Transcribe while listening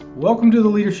Welcome to the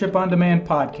Leadership on Demand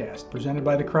podcast, presented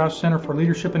by the Krause Center for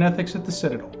Leadership and Ethics at the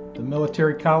Citadel, the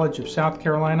Military College of South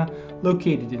Carolina,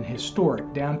 located in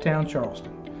historic downtown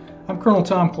Charleston. I'm Colonel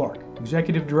Tom Clark,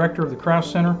 Executive Director of the Krause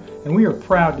Center, and we are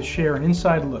proud to share an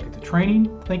inside look at the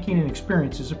training, thinking, and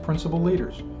experiences of principal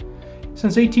leaders.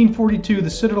 Since 1842, the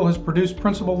Citadel has produced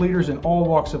principal leaders in all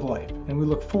walks of life, and we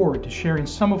look forward to sharing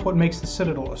some of what makes the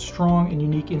Citadel a strong and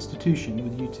unique institution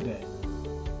with you today.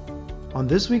 On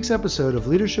this week's episode of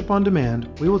Leadership on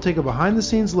Demand, we will take a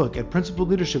behind-the-scenes look at principal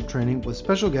leadership training with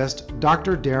special guest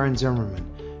Dr. Darin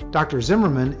Zimmerman. Dr.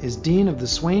 Zimmerman is Dean of the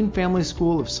Swain Family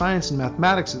School of Science and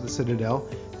Mathematics at the Citadel,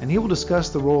 and he will discuss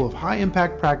the role of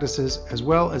high-impact practices as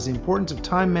well as the importance of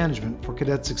time management for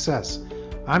cadet success.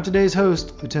 I'm today's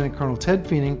host, Lieutenant Colonel Ted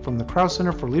Feening from the Krause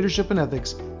Center for Leadership and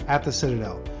Ethics at the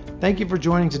Citadel. Thank you for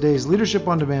joining today's Leadership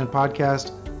on Demand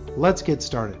podcast. Let's get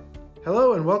started.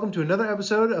 Hello and welcome to another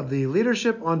episode of the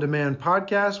Leadership on Demand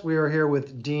podcast. We are here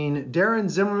with Dean Darin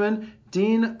Zimmerman,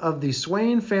 Dean of the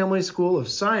Swain Family School of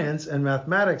Science and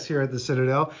Mathematics here at the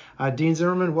Citadel. Dean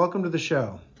Zimmerman, welcome to the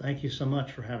show. Thank you so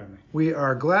much for having me. We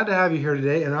are glad to have you here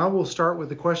today, and I will start with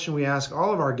the question we ask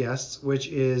all of our guests, which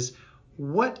is,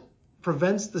 what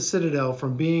prevents the Citadel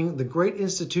from being the great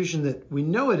institution that we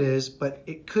know it is, but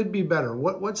it could be better?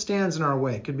 What stands in our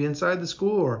way? It could be inside the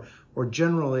school or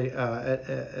generally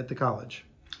at the college?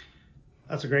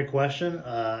 That's a great question.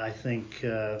 I think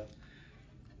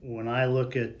when I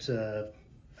look at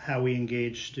how we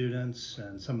engage students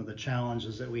and some of the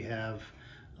challenges that we have,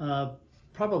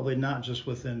 probably not just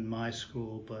within my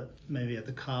school, but maybe at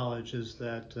the college, is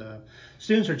that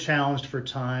students are challenged for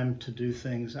time to do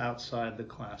things outside the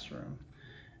classroom.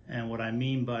 And what I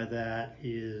mean by that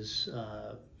is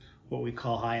what we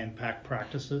call high impact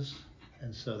practices.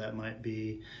 And so that might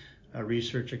be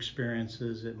research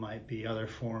experiences, it might be other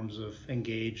forms of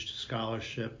engaged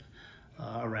scholarship,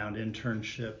 around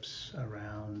internships,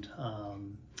 around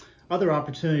other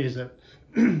opportunities that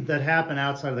that happen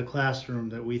outside of the classroom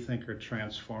that we think are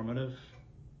transformative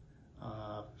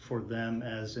for them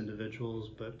as individuals,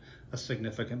 but a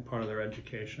significant part of their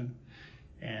education.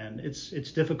 And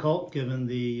it's difficult given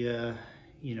the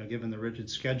given the rigid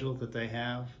schedule that they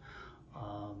have.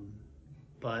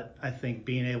 But I think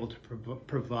being able to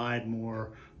provide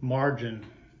more margin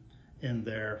in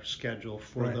their schedule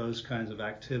for those kinds of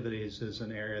activities is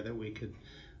an area that we could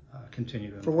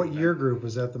continue to improve. For what year group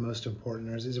is that the most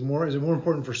important? Or is it more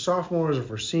important for sophomores or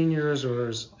for seniors, or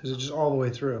is it just all the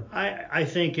way through? I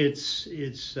think it's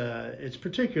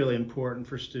particularly important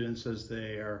for students as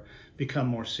they become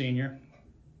more senior.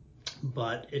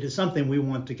 But it is something we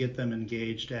want to get them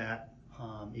engaged at,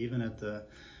 even at the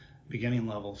beginning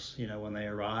levels, when they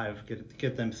arrive,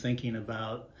 get them thinking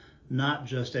about not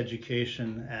just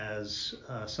education as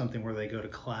something where they go to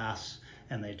class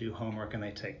and they do homework and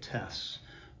they take tests,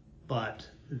 but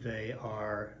they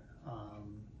are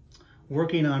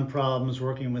working on problems,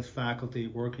 working with faculty,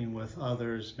 working with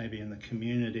others, maybe in the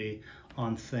community,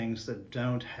 on things that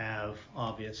don't have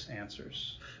obvious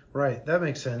answers. Right, that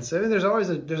makes sense. I mean, there's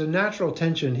a natural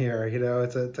tension here.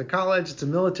 It's a college, it's a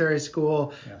military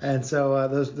school, yes. And so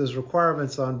those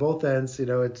requirements on both ends.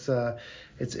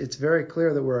 It's very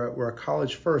clear that we're a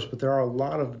college first, but there are a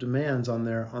lot of demands on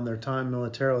their time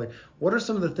militarily. What are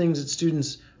some of the things that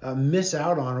students miss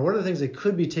out on, or what are the things they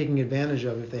could be taking advantage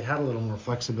of if they had a little more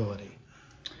flexibility?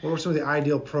 What were some of the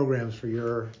ideal programs for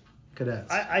your cadets?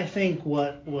 I think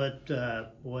what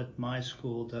my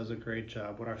school does a great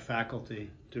job, what our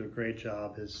faculty do a great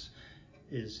job, is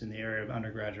in the area of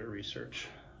undergraduate research.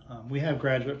 We have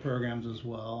graduate programs as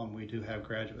well, and we do have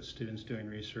graduate students doing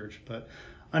research, but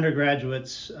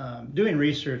undergraduates doing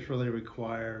research really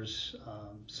requires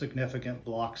significant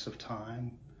blocks of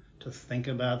time to think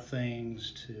about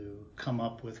things, to come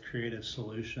up with creative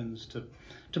solutions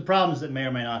to problems that may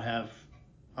or may not have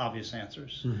obvious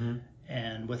answers. Mm-hmm.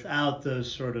 And without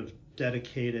those sort of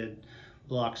dedicated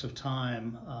blocks of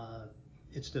time,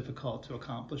 it's difficult to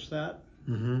accomplish that.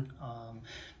 Mm-hmm.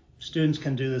 Students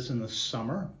can do this in the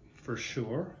summer, for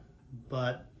sure,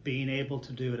 but being able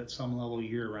to do it at some level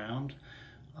year-round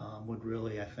would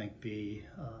really, I think, be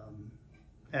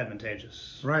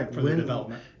advantageous for their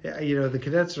development. The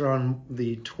cadets are on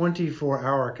the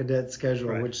 24-hour cadet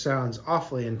schedule, which sounds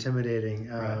awfully intimidating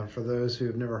for those who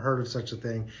have never heard of such a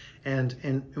thing. And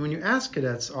when you ask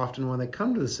cadets often when they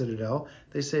come to the Citadel,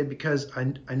 they say, because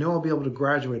I know I'll be able to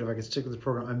graduate if I can stick with this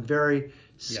program, I'm very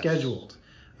scheduled.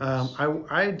 Yes.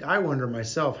 I wonder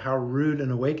myself how rude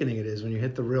an awakening it is when you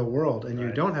hit the real world and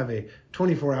you don't have a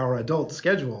 24-hour adult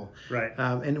schedule. Right.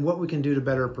 And what we can do to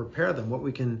better prepare them, what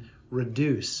we can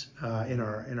reduce in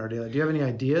our daily? Do you have any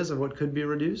ideas of what could be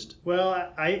reduced?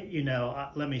 Well,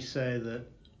 let me say that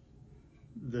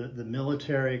the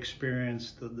military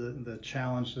experience, the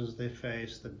challenges they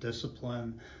face, the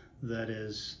discipline that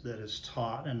is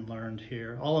taught and learned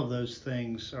here, all of those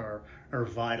things are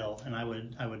vital. And I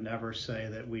would never say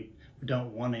that we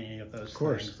don't want any of those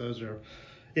things.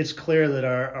 It's clear that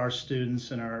our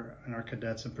students and our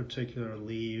cadets in particular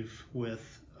leave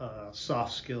with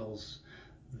soft skills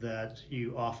that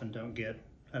you often don't get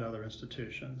at other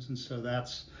institutions, and so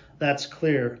that's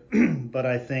clear. But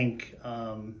I think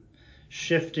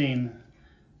shifting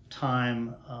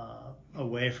time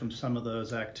away from some of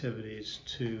those activities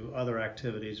to other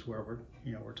activities where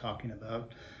we're talking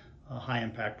about high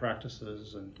impact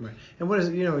practices right. And what is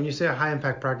it, when you say a high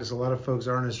impact practice, a lot of folks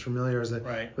aren't as familiar as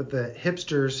with the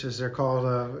hipsters, as they're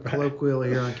called colloquially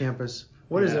here on campus.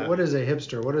 What is it? What is a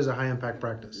hipster? What is a high impact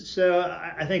practice? So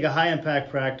I think a high impact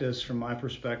practice, from my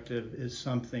perspective, is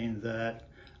something that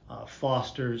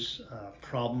fosters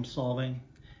problem solving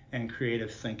and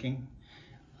creative thinking.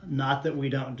 Not that we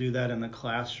don't do that in the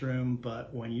classroom,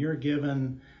 but when you're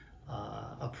given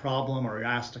a problem or you're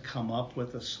asked to come up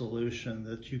with a solution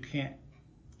that you can't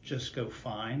just go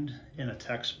find in a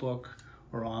textbook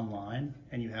or online,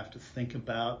 and you have to think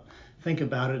about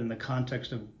it in the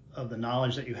context of the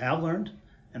knowledge that you have learned,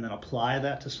 and then apply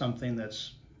that to something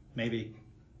that's maybe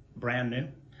brand new,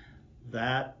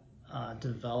 that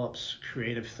develops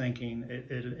creative thinking.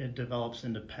 It develops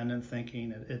independent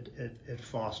thinking. It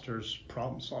fosters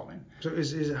problem solving. So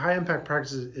is high impact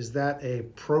practices, is that a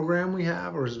program we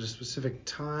have, or is it a specific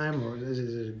time, or is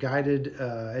it a guided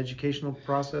educational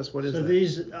process? What is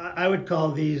that? I would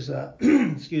call these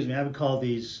excuse me, I would call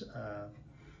these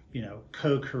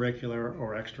co-curricular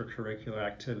or extracurricular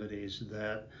activities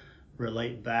that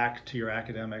relate back to your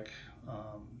academic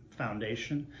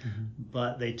foundation,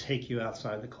 but they take you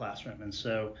outside the classroom. And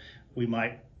so we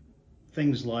might,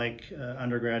 things like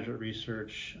undergraduate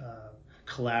research,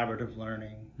 collaborative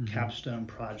learning, capstone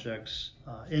projects,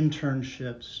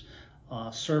 internships,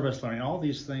 service learning, all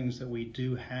these things that we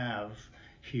do have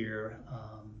here,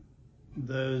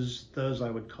 those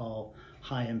I would call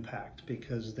high impact,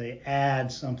 because they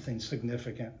add something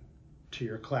significant to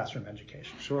your classroom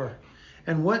education. Sure.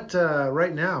 And what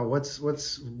right now?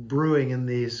 What's brewing in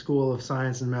the School of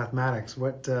Science and Mathematics?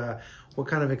 What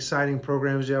kind of exciting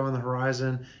programs do you have on the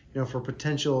horizon? For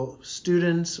potential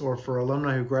students or for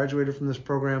alumni who graduated from this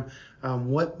program,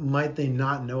 what might they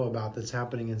not know about that's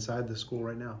happening inside the school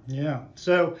right now? Yeah.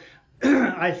 So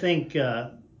I think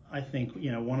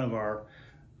one of our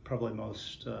probably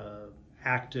most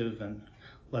active and,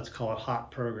 let's call it,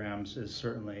 hot programs is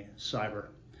certainly cyber.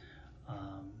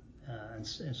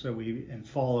 And so we, in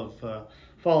fall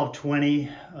of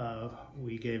 20,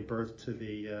 we gave birth to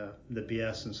the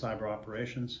BS in cyber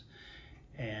operations,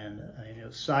 and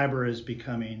cyber is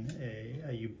becoming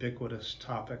a ubiquitous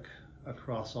topic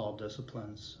across all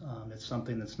disciplines. It's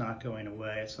something that's not going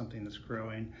away. It's something that's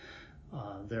growing.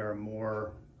 There are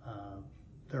more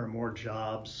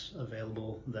jobs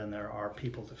available than there are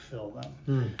people to fill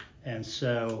them, and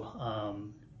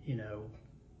so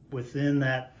within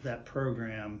that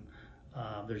program,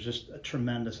 there's just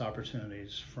tremendous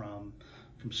opportunities from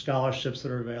scholarships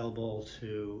that are available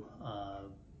to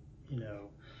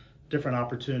different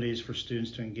opportunities for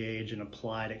students to engage in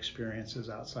applied experiences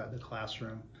outside the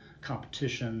classroom,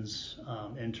 competitions,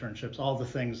 internships, all the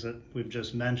things that we've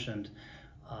just mentioned.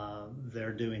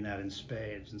 They're doing that in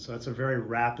spades, and so it's a very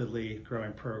rapidly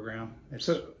growing program.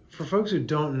 So for folks who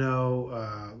don't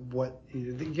know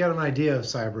you get an idea of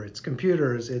cyber. It's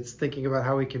computers, it's thinking about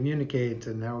how we communicate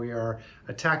and how we are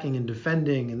attacking and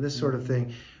defending and this sort of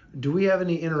thing. Do we have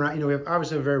any we have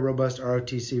obviously a very robust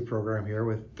ROTC program here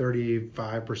with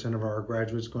 35% of our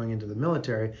graduates going into the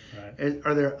military. Right.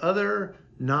 Are there other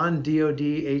non-DoD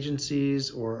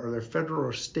agencies, or are there federal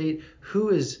or state who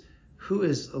is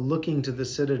looking to the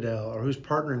Citadel, or who's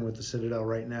partnering with the Citadel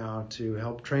right now to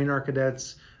help train our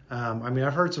cadets?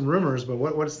 I've heard some rumors, but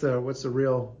what's the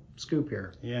real scoop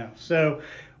here? Yeah, so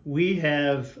we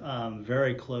have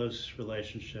very close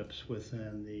relationships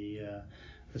within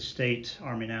the state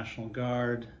Army National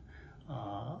Guard,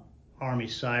 Army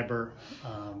Cyber.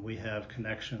 We have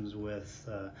connections with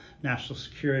National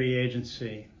Security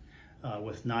Agency,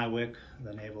 with NIWC,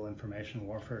 the Naval Information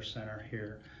Warfare Center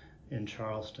here in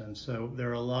Charleston. So there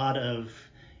are a lot of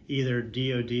either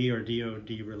DoD or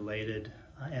DoD related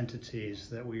entities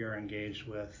that we are engaged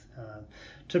with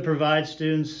to provide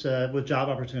students with job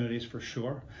opportunities, for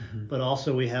sure. But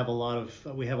also we have a lot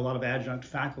of adjunct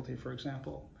faculty, for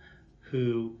example,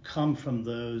 who come from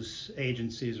those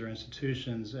agencies or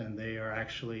institutions, and they are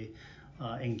actually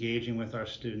engaging with our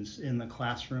students in the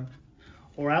classroom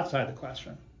or outside the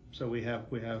classroom. So we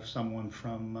have someone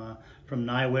from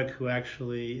NIWIC who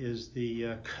actually is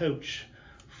the coach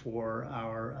for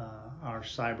our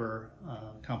cyber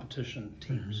competition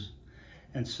teams. Mm-hmm.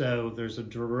 And so there's a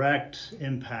direct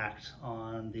impact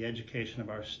on the education of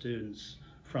our students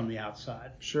from the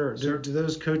outside. Sure. Do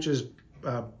those coaches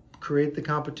create the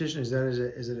competition? Is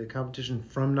it a competition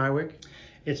from NIWIC?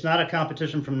 It's not a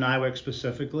competition from NIWIC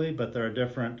specifically, but there are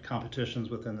different competitions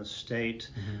within the state.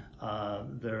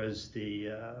 Mm-hmm. There is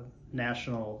the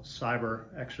National Cyber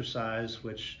Exercise,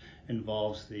 which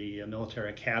involves the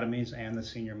military academies and the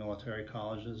senior military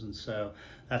colleges, and so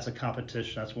that's a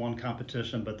competition. That's one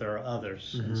competition, but there are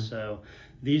others. Mm-hmm. And so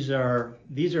these are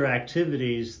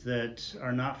activities that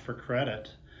are not for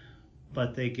credit,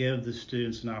 but they give the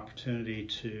students an opportunity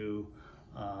to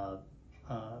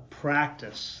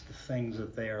practice the things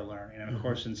that they are learning. And of mm-hmm.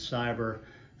 course, in cyber,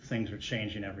 things are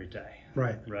changing every day.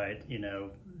 Right. Right.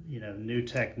 New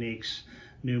techniques,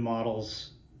 new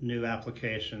models, new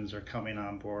applications are coming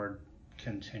on board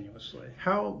continuously.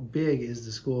 How big is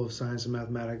the School of Science and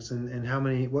Mathematics,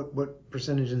 and what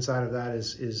percentage inside of that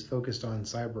is focused on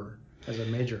cyber as a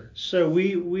major? So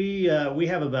we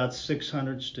have about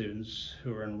 600 students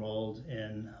who are enrolled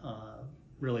in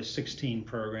really 16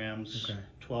 programs, okay.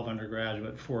 12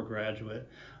 undergraduate, 4 graduate.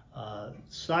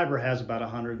 Cyber has about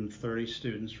 130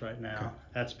 students right now. Okay.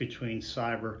 That's between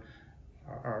cyber,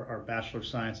 our Bachelor of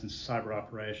Science in Cyber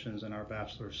Operations, and our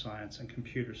Bachelor of Science in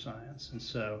Computer Science. And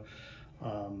so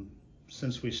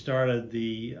since we started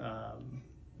the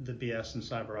BS in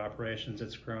Cyber Operations,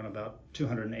 it's grown about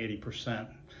 280%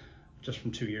 just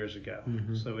from 2 years ago.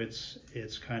 Mm-hmm. So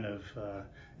it's kind of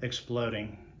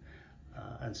exploding.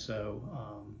 And so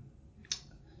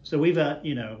we've got,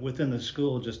 within the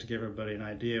school, just to give everybody an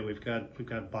idea, we've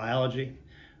got biology,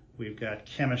 we've got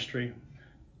chemistry,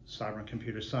 cyber and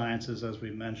computer sciences, as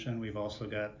we mentioned. We've also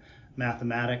got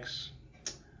mathematics,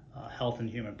 health and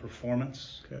human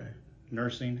performance, okay.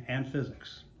 nursing, and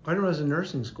physics. I didn't realize a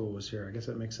nursing school was here. I guess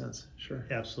that makes sense. Sure.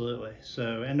 Absolutely.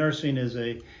 So, and nursing is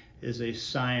a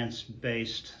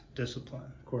science-based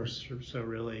discipline. Of course. So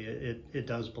really, it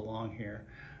does belong here.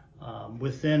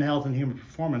 Within health and human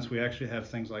performance, we actually have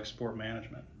things like sport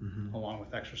management, mm-hmm. along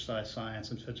with exercise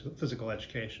science and physical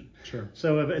education. Sure.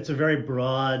 So it's a very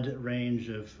broad range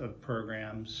of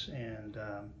programs, and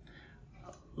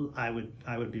I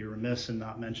would be remiss in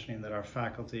not mentioning that our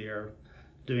faculty are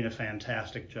doing a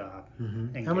fantastic job.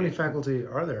 Mm-hmm. How many faculty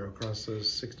are there across those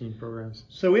 16 programs?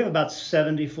 So we have about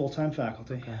 70 full-time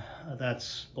faculty. Okay.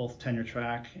 That's both tenure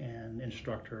track and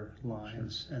instructor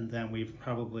lines. Sure. And then we've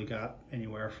probably got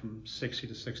anywhere from 60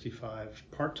 to 65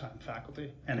 part-time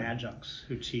faculty and adjuncts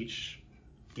who teach,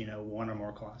 one or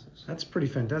more classes. That's pretty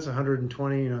fantastic.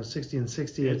 120, 60 and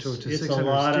 60 to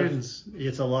 600 students.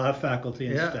 It's a lot of faculty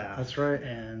and staff. Yeah, that's right.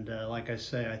 And like I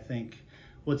say, I think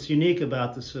what's unique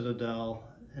about the Citadel,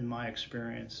 in my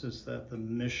experience, is that the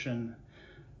mission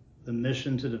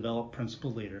to develop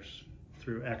principal leaders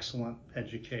through excellent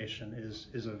education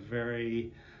is a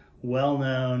very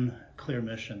well-known, clear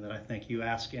mission that I think you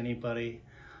ask anybody,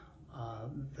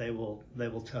 they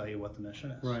will tell you what the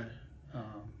mission is. Right.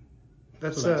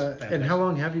 That's and how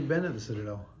long have you been at the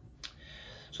Citadel?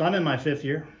 So I'm in my fifth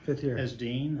year. Fifth year as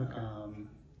dean. Okay.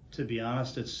 To be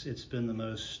honest, it's been the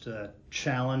most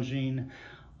challenging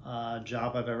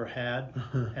job I've ever had,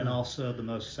 and also the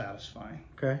most satisfying.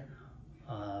 Okay.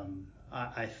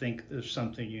 I think there's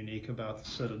something unique about the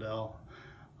Citadel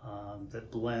that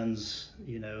blends,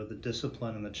 the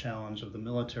discipline and the challenge of the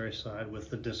military side with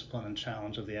the discipline and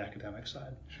challenge of the academic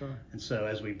side. Sure. And so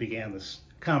as we began this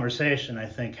conversation, I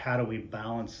think how do we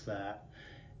balance that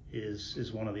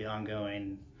is one of the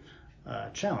ongoing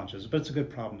challenges, but it's a good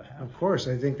problem to have. Of course,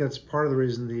 I think that's part of the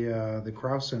reason the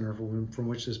Krause Center, from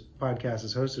which this podcast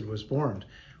is hosted, was formed.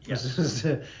 Yes. Was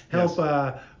to help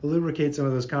lubricate some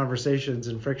of those conversations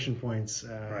and friction points.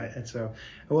 Right. And so,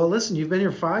 well, listen, you've been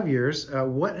here 5 years.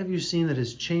 What have you seen that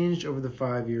has changed over the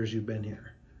 5 years you've been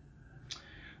here?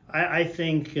 I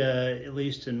think, at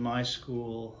least in my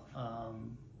school,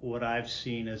 what I've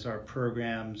seen is our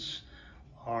programs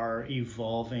are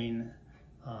evolving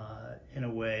in a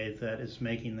way that is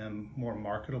making them more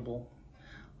marketable.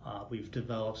 We've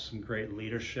developed some great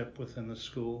leadership within the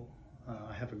school.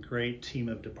 I have a great team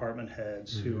of department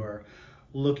heads mm-hmm. who are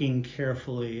looking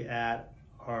carefully at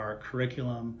our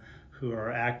curriculum, who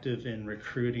are active in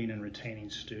recruiting and retaining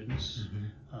students.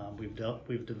 Mm-hmm.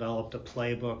 We've developed a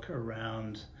playbook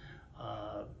around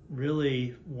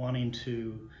really wanting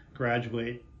to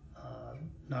graduate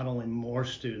not only more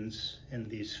students in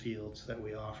these fields that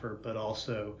we offer, but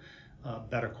also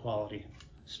better quality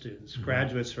students.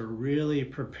 Graduates are really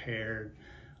prepared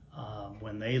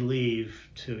when they leave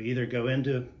to either go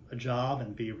into a job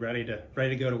and be ready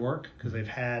to go to work because they've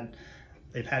had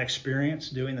experience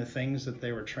doing the things that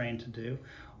they were trained to do,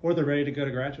 or they're ready to go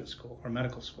to graduate school or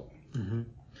medical school. Mm-hmm.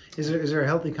 Is there a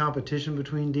healthy competition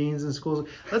between deans and schools?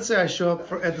 Let's say I show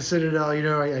up at the Citadel,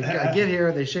 I get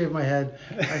here, they shave my head,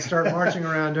 I start marching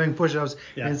around doing push-ups,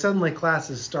 and suddenly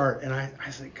classes start, and I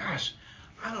say, gosh,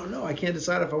 I don't know, I can't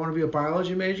decide if I want to be a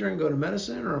biology major and go to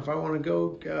medicine, or if I want to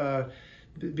go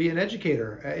be an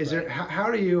educator. How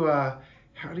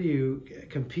do you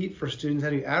compete for students? How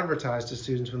do you advertise to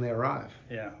students when they arrive?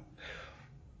 Yeah.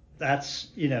 That's,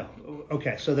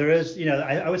 okay. So there is,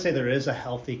 I would say there is a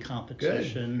healthy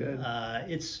competition.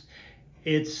 Good.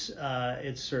 It's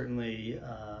certainly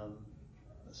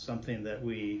something that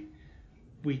we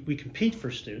compete for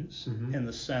students in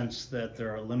the sense that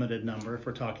there are a limited number. If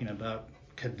we're talking about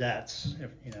cadets,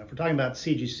 if we're talking about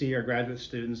CGC or graduate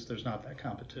students, there's not that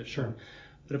competition. Sure.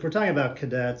 But if we're talking about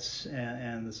cadets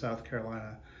and the South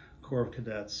Carolina Corps of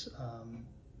Cadets,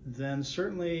 then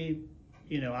certainly,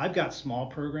 I've got small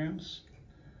programs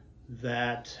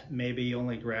that maybe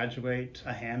only graduate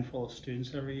a handful of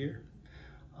students every year.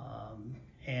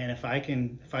 And if I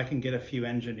can get a few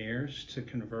engineers to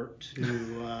convert to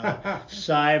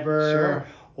cyber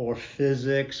or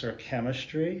physics or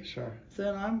chemistry,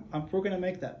 then we're going to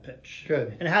make that pitch.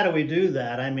 Good. And how do we do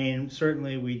that? I mean,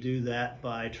 certainly we do that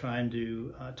by trying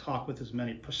to talk with as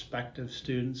many prospective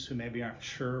students who maybe aren't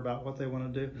sure about what they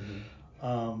want to do.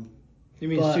 You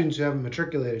mean students who haven't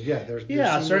matriculated yet?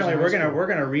 Certainly we're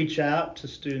gonna reach out to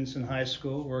students in high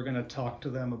school. We're gonna talk to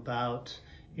them about,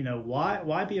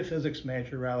 why be a physics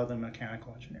major rather than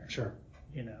mechanical engineering? Sure.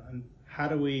 And how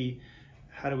do we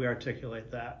articulate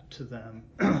that to them?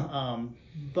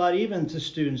 But even to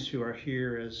students who are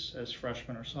here as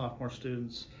freshmen or sophomore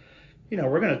students,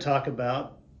 we're gonna talk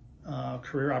about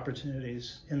career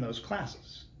opportunities in those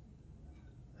classes.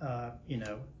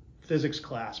 Physics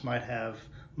class might have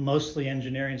mostly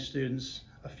engineering students,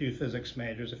 a few physics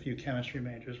majors, a few chemistry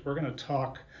majors. We're going to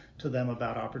talk to them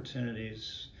about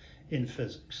opportunities in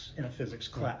physics, in a physics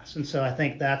class. And so I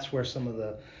think that's where some of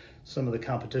the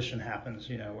competition happens,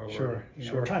 where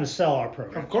we're trying to sell our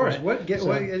program. Of course. Right?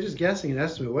 Just guessing an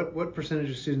estimate, what percentage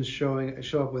of students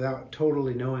show up without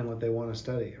totally knowing what they want to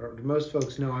study? Or do most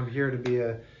folks know I'm here to be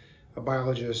a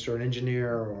biologist or an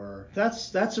engineer? Or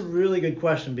that's a really good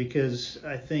question, because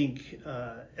I think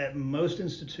at most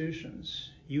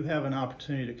institutions you have an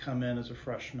opportunity to come in as a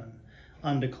freshman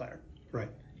undeclared. Right.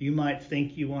 You might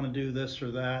think you want to do this or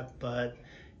that, but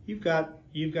you've got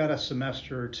a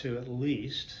semester or two at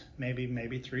least,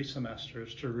 maybe 3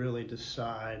 semesters to really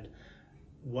decide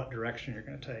what direction you're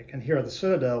going to take. And here at the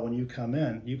Citadel, when you come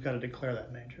in, you've got to declare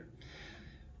that major.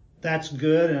 That's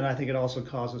good, and I think it also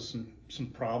causes some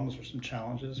problems or some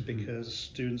challenges because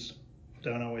students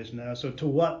don't always know. So to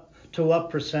what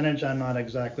percentage, I'm not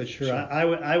exactly sure.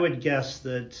 I would guess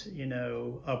that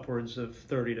upwards of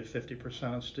 30 to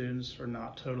 50% of students are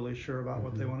not totally sure about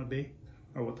what they want to be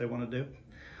or what they want to do.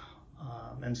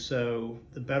 And so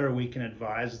the better we can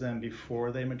advise them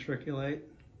before they matriculate,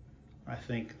 I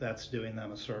think that's doing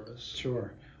them a service.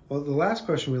 Sure. Well, the last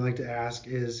question we like to ask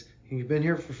is, you've been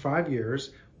here for 5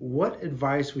 years. What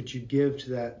advice would you give to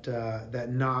that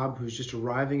knob who's just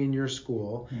arriving in your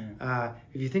school?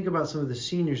 If you think about some of the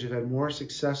seniors who've had more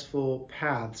successful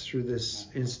paths through this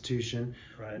institution,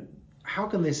 right, how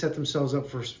can they set themselves up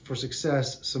for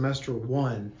success semester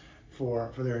 1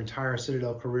 for their entire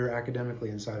Citadel career academically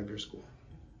inside of your school?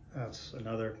 That's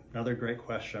another great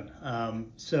question.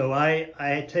 So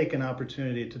I take an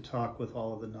opportunity to talk with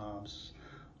all of the knobs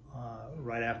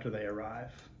right after they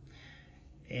arrive.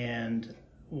 And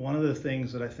one of the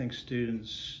things that I think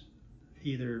students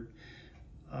either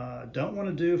don't want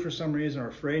to do for some reason or are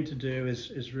afraid to do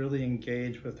is really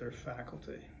engage with their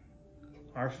faculty.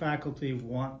 Our faculty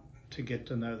want to get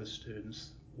to know the students.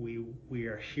 We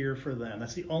are here for them.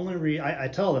 That's the only reason. I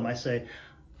tell them, I say,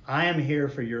 I am here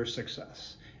for your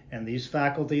success. And these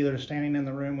faculty that are standing in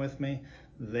the room with me,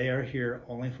 they are here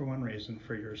only for one reason,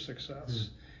 for your success.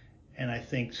 And I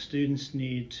think students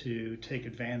need to take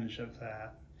advantage of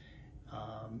that.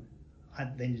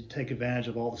 They need to take advantage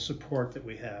of all the support that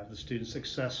we have, the Student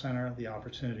Success Center, the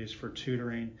opportunities for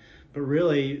tutoring, but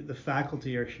really the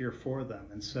faculty are here for them.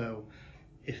 And so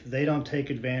if they don't take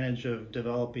advantage of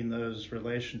developing those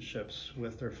relationships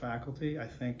with their faculty, I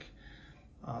think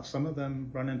some of them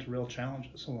run into real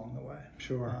challenges along the way.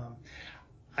 Sure.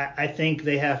 I think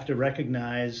they have to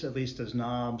recognize, at least as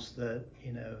knobs, that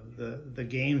the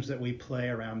games that we play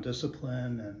around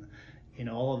discipline and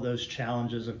all of those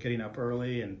challenges of getting up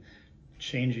early and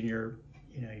changing your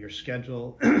your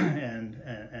schedule and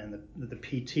the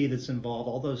PT that's involved,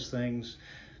 all those things,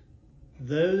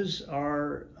 those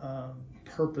are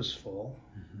purposeful.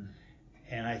 Mm-hmm.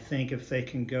 And I think if they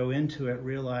can go into it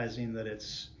realizing that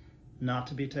it's not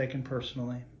to be taken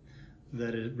personally,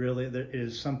 that it really that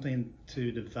is something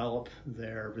to develop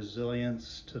their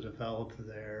resilience, to develop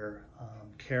their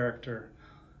character,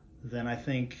 then I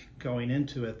think going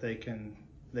into it they can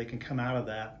come out of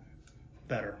that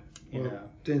better.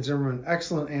 Dan Zimmerman,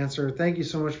 excellent answer. Thank you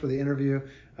so much for the interview.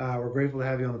 We're grateful to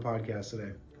have you on the podcast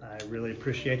today. I really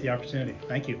appreciate the opportunity.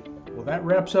 Thank you. Well, that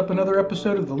wraps up another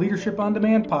episode of the Leadership on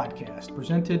Demand podcast,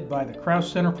 presented by the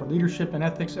Krause Center for Leadership and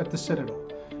Ethics at the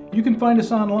Citadel. You can find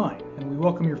us online, and we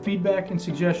welcome your feedback and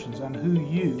suggestions on who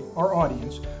you, our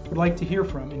audience, would like to hear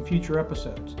from in future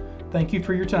episodes. Thank you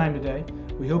for your time today.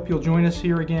 We hope you'll join us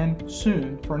here again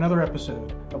soon for another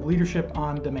episode of Leadership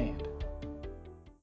on Demand.